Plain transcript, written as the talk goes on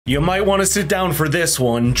You might want to sit down for this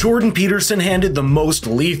one. Jordan Peterson handed the most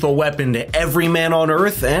lethal weapon to every man on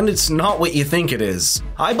Earth, and it's not what you think it is.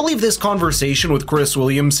 I believe this conversation with Chris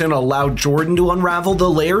Williamson allowed Jordan to unravel the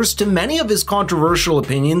layers to many of his controversial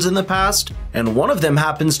opinions in the past, and one of them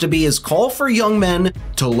happens to be his call for young men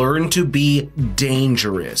to learn to be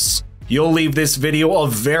dangerous. You'll leave this video a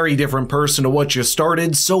very different person to what you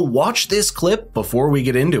started, so watch this clip before we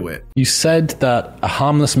get into it. You said that a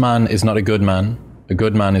harmless man is not a good man. A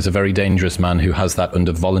good man is a very dangerous man who has that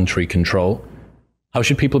under voluntary control. How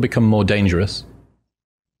should people become more dangerous?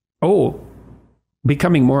 Oh,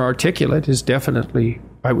 becoming more articulate is definitely,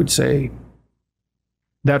 I would say,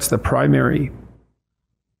 that's the primary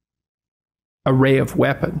array of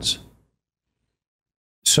weapons.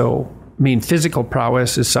 So, I mean, physical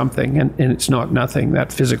prowess is something, and it's not nothing,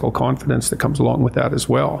 that physical confidence that comes along with that as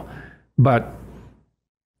well. But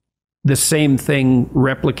the same thing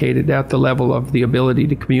replicated at the level of the ability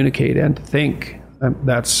to communicate and to think,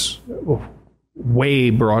 that's a way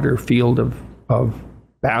broader field of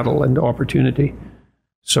battle and opportunity.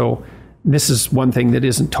 So this is one thing that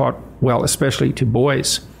isn't taught well, especially to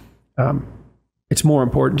boys. It's more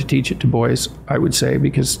important to teach it to boys, I would say,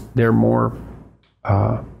 because they're more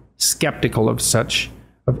skeptical of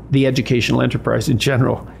the educational enterprise in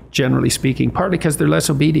general, generally speaking, partly because they're less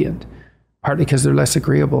obedient, partly because they're less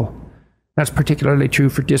agreeable. That's particularly true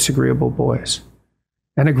for disagreeable boys.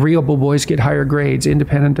 And agreeable boys get higher grades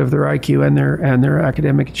independent of their IQ and their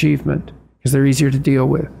academic achievement because they're easier to deal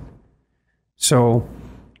with. So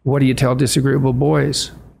what do you tell disagreeable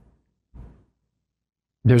boys?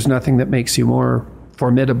 There's nothing that makes you more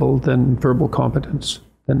formidable than verbal competence,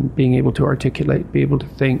 than being able to articulate, be able to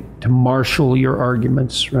think, to marshal your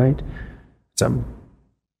arguments, right? It's a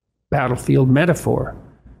battlefield metaphor,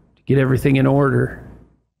 to get everything in order,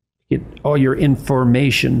 get all your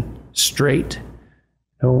information straight,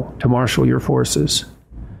 to marshal your forces.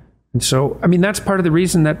 And so, I mean, that's part of the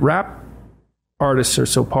reason that rap artists are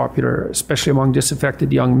so popular, especially among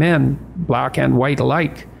disaffected young men, black and white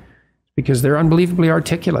alike, because they're unbelievably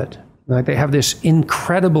articulate. Like, they have this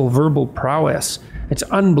incredible verbal prowess. It's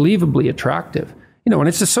unbelievably attractive, and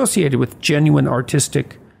it's associated with genuine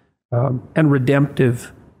artistic and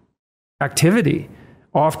redemptive activity,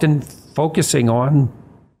 often focusing on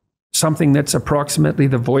something that's approximately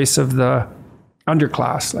the voice of the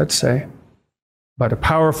underclass, let's say, but a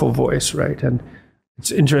powerful voice, right? And it's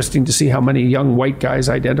interesting to see how many young white guys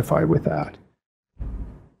identify with that.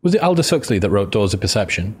 Was it Aldous Huxley that wrote Doors of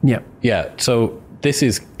Perception? Yeah. Yeah, so this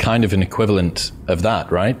is kind of an equivalent of that,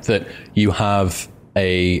 right? That you have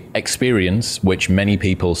a experience which many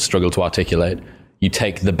people struggle to articulate. You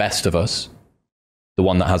take the best of us, the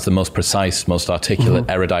one that has the most precise, most articulate,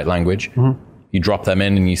 erudite language. You drop them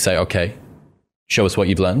in and you say, okay, show us what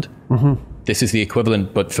you've learned. This is the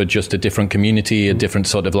equivalent, but for just a different community, a different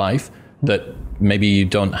sort of life, that maybe you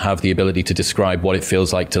don't have the ability to describe what it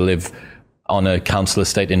feels like to live on a council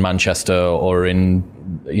estate in Manchester or in,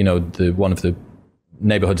 one of the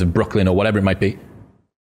neighborhoods of Brooklyn or whatever it might be.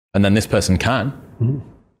 And then this person can.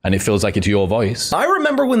 And it feels like it's your voice. I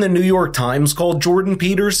remember when the New York Times called Jordan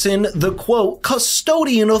Peterson the, quote,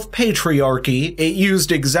 custodian of patriarchy. It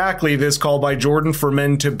used exactly this call by Jordan for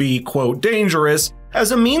men to be, quote, dangerous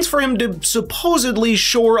as a means for him to supposedly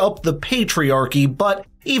shore up the patriarchy. But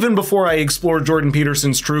even before I explore Jordan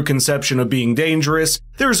Peterson's true conception of being dangerous,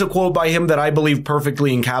 there's a quote by him that I believe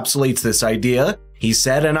perfectly encapsulates this idea. He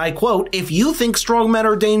said, and I quote, "If you think strong men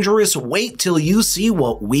are dangerous, wait till you see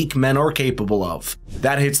what weak men are capable of."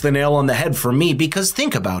 That hits the nail on the head for me, because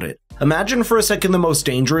think about it. Imagine for a second the most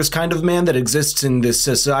dangerous kind of man that exists in this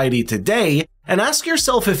society today, and ask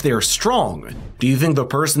yourself if they're strong. Do you think the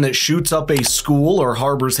person that shoots up a school or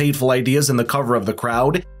harbors hateful ideas in the cover of the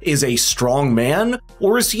crowd is a strong man?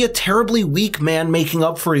 Or is he a terribly weak man making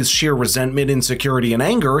up for his sheer resentment, insecurity, and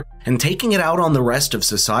anger, and taking it out on the rest of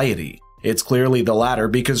society? It's clearly the latter,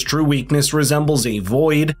 because true weakness resembles a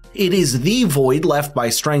void. It is the void left by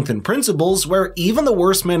strength and principles, where even the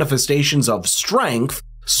worst manifestations of strength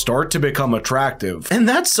start to become attractive. And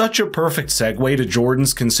that's such a perfect segue to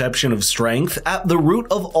Jordan's conception of strength. At the root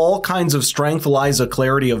of all kinds of strength lies a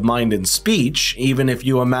clarity of mind and speech. Even if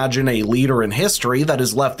you imagine a leader in history that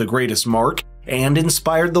has left the greatest mark and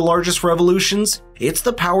inspired the largest revolutions, it's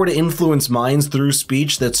the power to influence minds through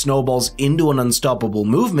speech that snowballs into an unstoppable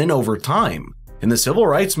movement over time. In the civil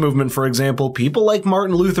rights movement, for example, people like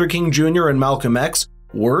Martin Luther King Jr. and Malcolm X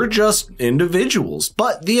were just individuals,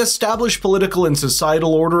 but the established political and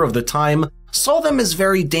societal order of the time saw them as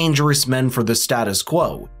very dangerous men for the status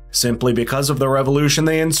quo, simply because of the revolution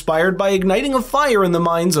they inspired by igniting a fire in the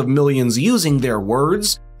minds of millions using their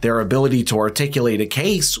words, Their ability to articulate a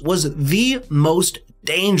case was the most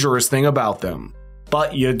dangerous thing about them.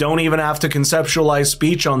 But you don't even have to conceptualize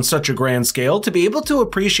speech on such a grand scale to be able to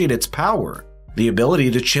appreciate its power. The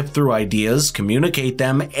ability to chip through ideas, communicate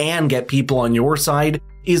them, and get people on your side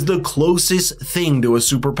is the closest thing to a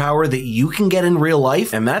superpower that you can get in real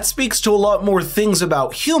life, and that speaks to a lot more things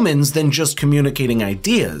about humans than just communicating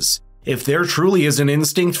ideas. If there truly is an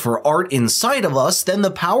instinct for art inside of us, then the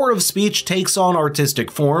power of speech takes on artistic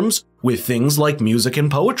forms with things like music and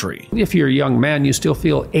poetry. If you're a young man, you still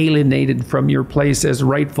feel alienated from your place as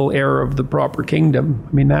rightful heir of the proper kingdom.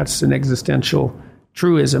 I mean, that's an existential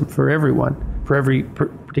truism for everyone,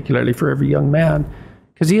 particularly for every young man,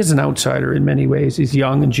 because he is an outsider in many ways. He's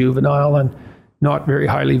young and juvenile and not very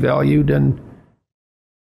highly valued, and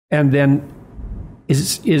then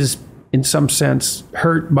is in some sense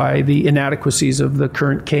hurt by the inadequacies of the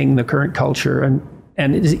current king, the current culture,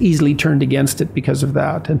 and is easily turned against it because of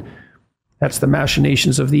that. And that's the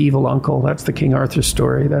machinations of the evil uncle. That's the King Arthur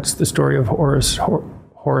story. That's the story of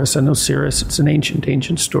Horus and Osiris. It's an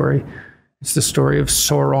ancient story. It's the story of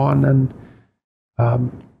Sauron, and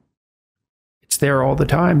it's there all the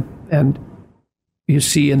time. And you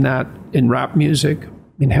see in rap music,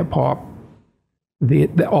 in hip hop,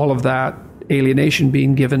 all of that alienation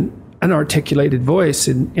being given an articulated voice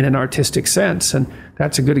in an artistic sense. And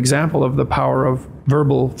that's a good example of the power of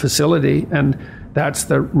verbal facility. And that's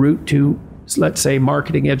the route to, let's say,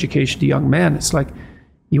 marketing education to young men. It's like,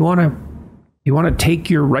 you want to take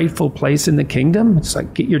your rightful place in the kingdom? It's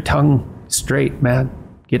like, get your tongue straight, man.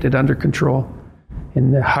 Get it under control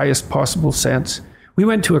in the highest possible sense. We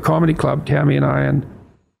went to a comedy club, Tammy and I,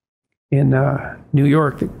 in New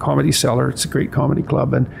York, the Comedy Cellar. It's a great comedy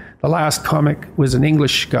club. And the last comic was an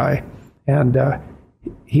English guy, and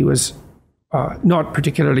he was not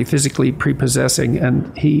particularly physically prepossessing,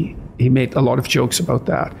 and he made a lot of jokes about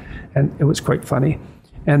that, and it was quite funny.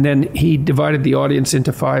 And then he divided the audience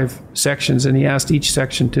into 5 sections, and he asked each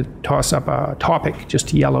section to toss up a topic, just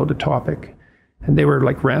to yell out a topic. And they were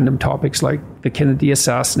like random topics like the Kennedy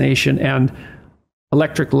assassination and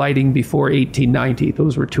electric lighting before 1890.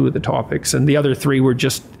 Those were 2 of the topics, and the other 3 were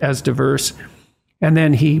just as diverse. And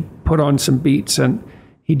then he put on some beats, and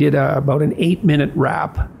he did about an 8-minute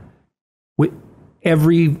rap. With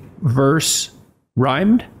every verse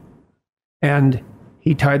rhymed, and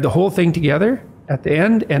he tied the whole thing together at the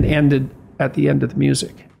end and ended at the end of the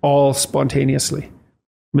music, all spontaneously. It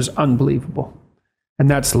was unbelievable. And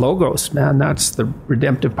that's logos, man. That's the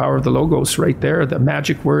redemptive power of the logos right there. The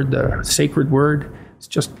magic word, the sacred word. It's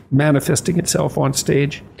just manifesting itself on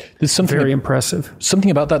stage. There's something very impressive. Something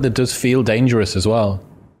about that does feel dangerous as well.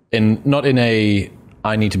 Not in a,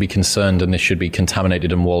 I need to be concerned and this should be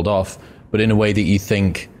contaminated and walled off, but in a way that you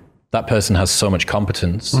think that person has so much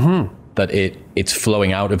competence that it's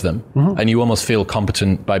flowing out of them. And you almost feel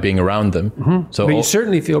competent by being around them. So but you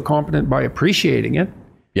certainly feel competent by appreciating it.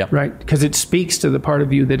 Yeah. Right? Because it speaks to the part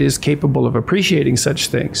of you that is capable of appreciating such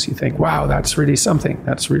things. You think, wow, that's really something.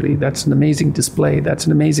 That's an amazing display. That's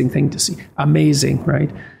an amazing thing to see. Amazing, right?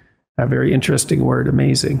 A very interesting word,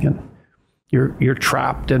 amazing. And you're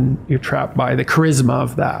trapped by the charisma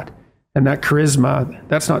of that. And that charisma,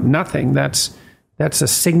 that's not nothing. That's a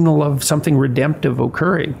signal of something redemptive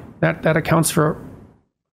occurring. That accounts for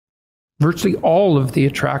virtually all of the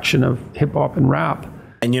attraction of hip hop and rap.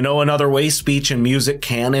 And you know another way speech and music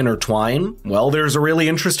can intertwine? Well, there's a really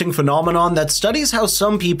interesting phenomenon that studies how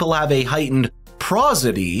some people have a heightened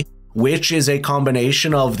prosody, which is a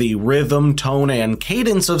combination of the rhythm, tone, and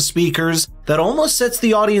cadence of speakers that almost sets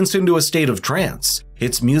the audience into a state of trance.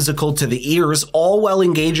 It's musical to the ears, all while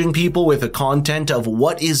engaging people with the content of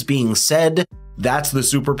what is being said. That's the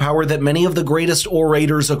superpower that many of the greatest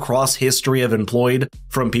orators across history have employed,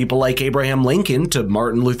 from people like Abraham Lincoln to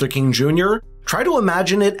Martin Luther King Jr. Try to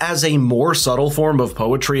imagine it as a more subtle form of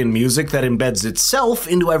poetry and music that embeds itself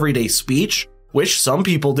into everyday speech, which some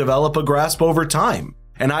people develop a grasp over time.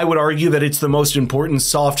 And I would argue that it's the most important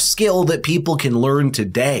soft skill that people can learn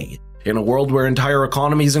today. In a world where entire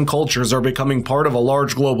economies and cultures are becoming part of a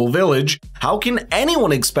large global village, how can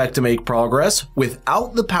anyone expect to make progress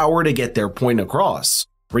without the power to get their point across?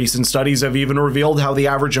 Recent studies have even revealed how the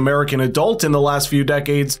average American adult in the last few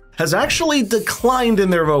decades has actually declined in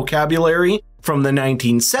their vocabulary from the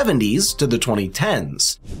 1970s to the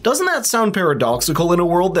 2010s. Doesn't that sound paradoxical in a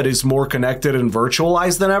world that is more connected and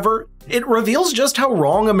virtualized than ever? It reveals just how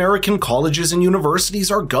wrong American colleges and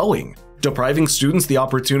universities are going, depriving students the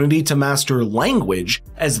opportunity to master language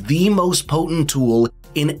as the most potent tool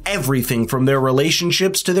in everything from their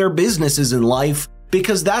relationships to their businesses in life,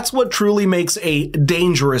 because that's what truly makes a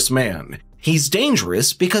dangerous man. He's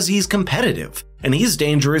dangerous because he's competitive, and he's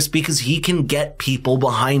dangerous because he can get people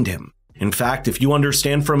behind him. In fact, if you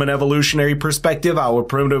understand from an evolutionary perspective how a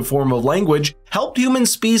primitive form of language helped human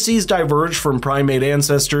species diverge from primate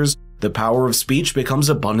ancestors, the power of speech becomes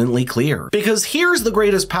abundantly clear. Because here's the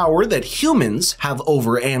greatest power that humans have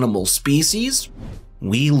over animal species: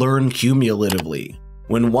 we learn cumulatively.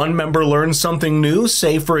 When one member learns something new,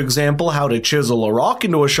 say for example how to chisel a rock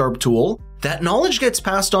into a sharp tool, that knowledge gets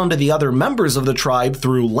passed on to the other members of the tribe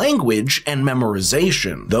through language and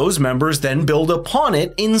memorization. Those members then build upon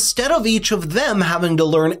it instead of each of them having to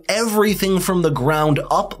learn everything from the ground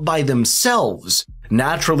up by themselves.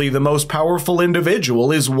 Naturally, the most powerful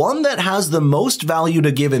individual is one that has the most value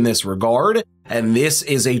to give in this regard, and this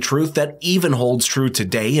is a truth that even holds true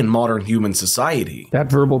today in modern human society. That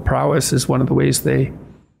verbal prowess is one of the ways they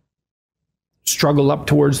struggle up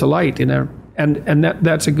towards the light, and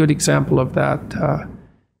that's a good example of that,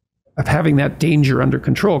 of having that danger under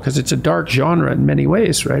control, because it's a dark genre in many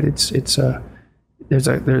ways, right? There's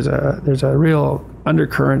a real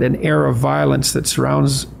undercurrent and air of violence that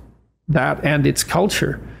surrounds that and its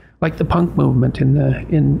culture, like the punk movement in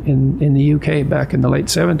the UK back in the late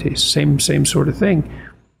 70s. Same sort of thing,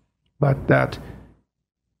 but that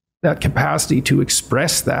capacity to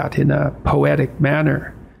express that in a poetic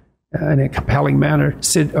manner, in a compelling manner.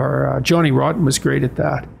 Johnny Rotten was great at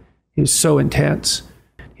that. He was so intense.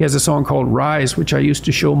 He has a song called "Rise," which I used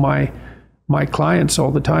to show my clients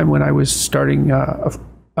all the time when I was starting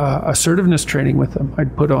assertiveness training with them.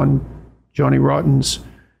 I'd put on Johnny Rotten's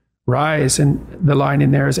 "Rise," and the line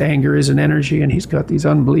in there is "Anger is an energy," and he's got these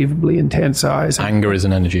unbelievably intense eyes. Anger is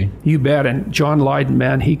an energy. You bet. And John Lydon,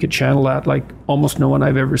 man, he could channel that like almost no one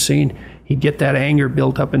I've ever seen. He'd get that anger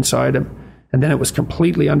built up inside him, and then it was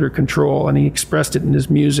completely under control, and he expressed it in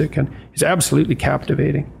his music, and he's absolutely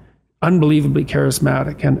captivating, unbelievably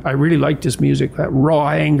charismatic. And I really liked his music, that raw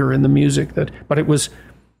anger in the music. But it was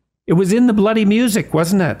in the bloody music,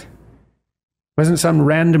 wasn't it? It wasn't some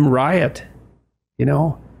random riot, you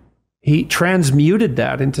know? He transmuted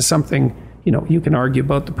that into something, you know, you can argue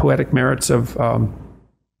about the poetic merits of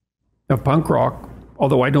punk rock,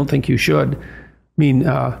 although I don't think you should. I mean,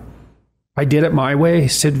 I Did It My Way,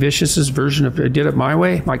 Sid Vicious's version of I Did It My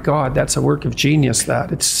Way. My God, that's a work of genius,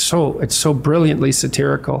 that. It's so brilliantly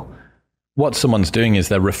satirical. What someone's doing is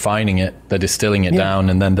they're refining it, they're distilling it down,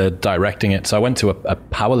 and then they're directing it. So I went to a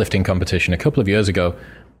powerlifting competition a couple of years ago.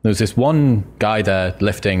 There was this one guy there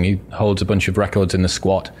lifting. He holds a bunch of records in the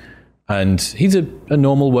squat. And he's a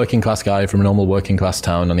normal working class guy from a normal working class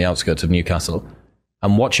town on the outskirts of Newcastle.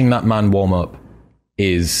 And watching that man warm up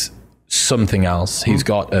is something else. He's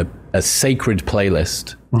got a sacred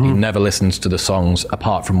playlist. He never listens to the songs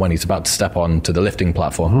apart from when he's about to step on to the lifting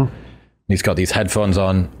platform. He's got these headphones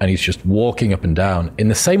on and he's just walking up and down in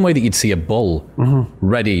the same way that you'd see a bull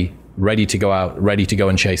ready to go out, ready to go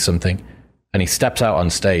and chase something. And he steps out on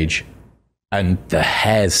stage and the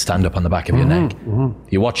hairs stand up on the back of your neck.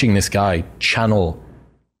 You're watching this guy channel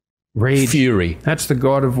rage, fury. That's the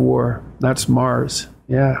god of war. That's Mars.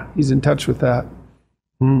 Yeah, he's in touch with that.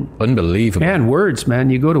 Unbelievable. And words, man.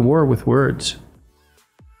 You go to war with words.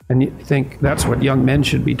 And you think that's what young men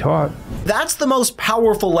should be taught. That's the most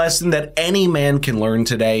powerful lesson that any man can learn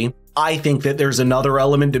today. I think that there's another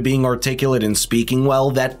element to being articulate and speaking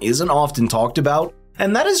well that isn't often talked about,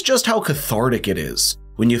 and that is just how cathartic it is.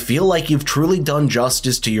 When you feel like you've truly done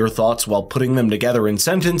justice to your thoughts while putting them together in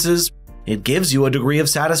sentences, it gives you a degree of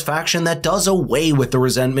satisfaction that does away with the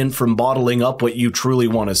resentment from bottling up what you truly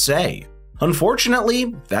want to say.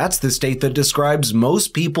 Unfortunately, that's the state that describes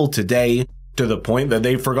most people today, to the point that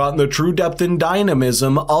they've forgotten the true depth and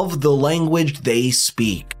dynamism of the language they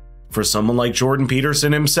speak. For someone like Jordan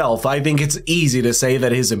Peterson himself, I think it's easy to say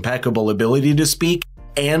that his impeccable ability to speak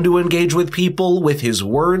and to engage with people with his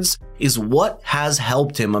words is what has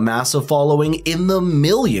helped him amass a following in the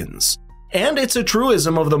millions. And it's a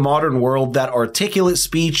truism of the modern world that articulate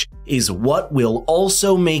speech is what will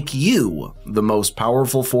also make you the most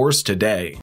powerful force today.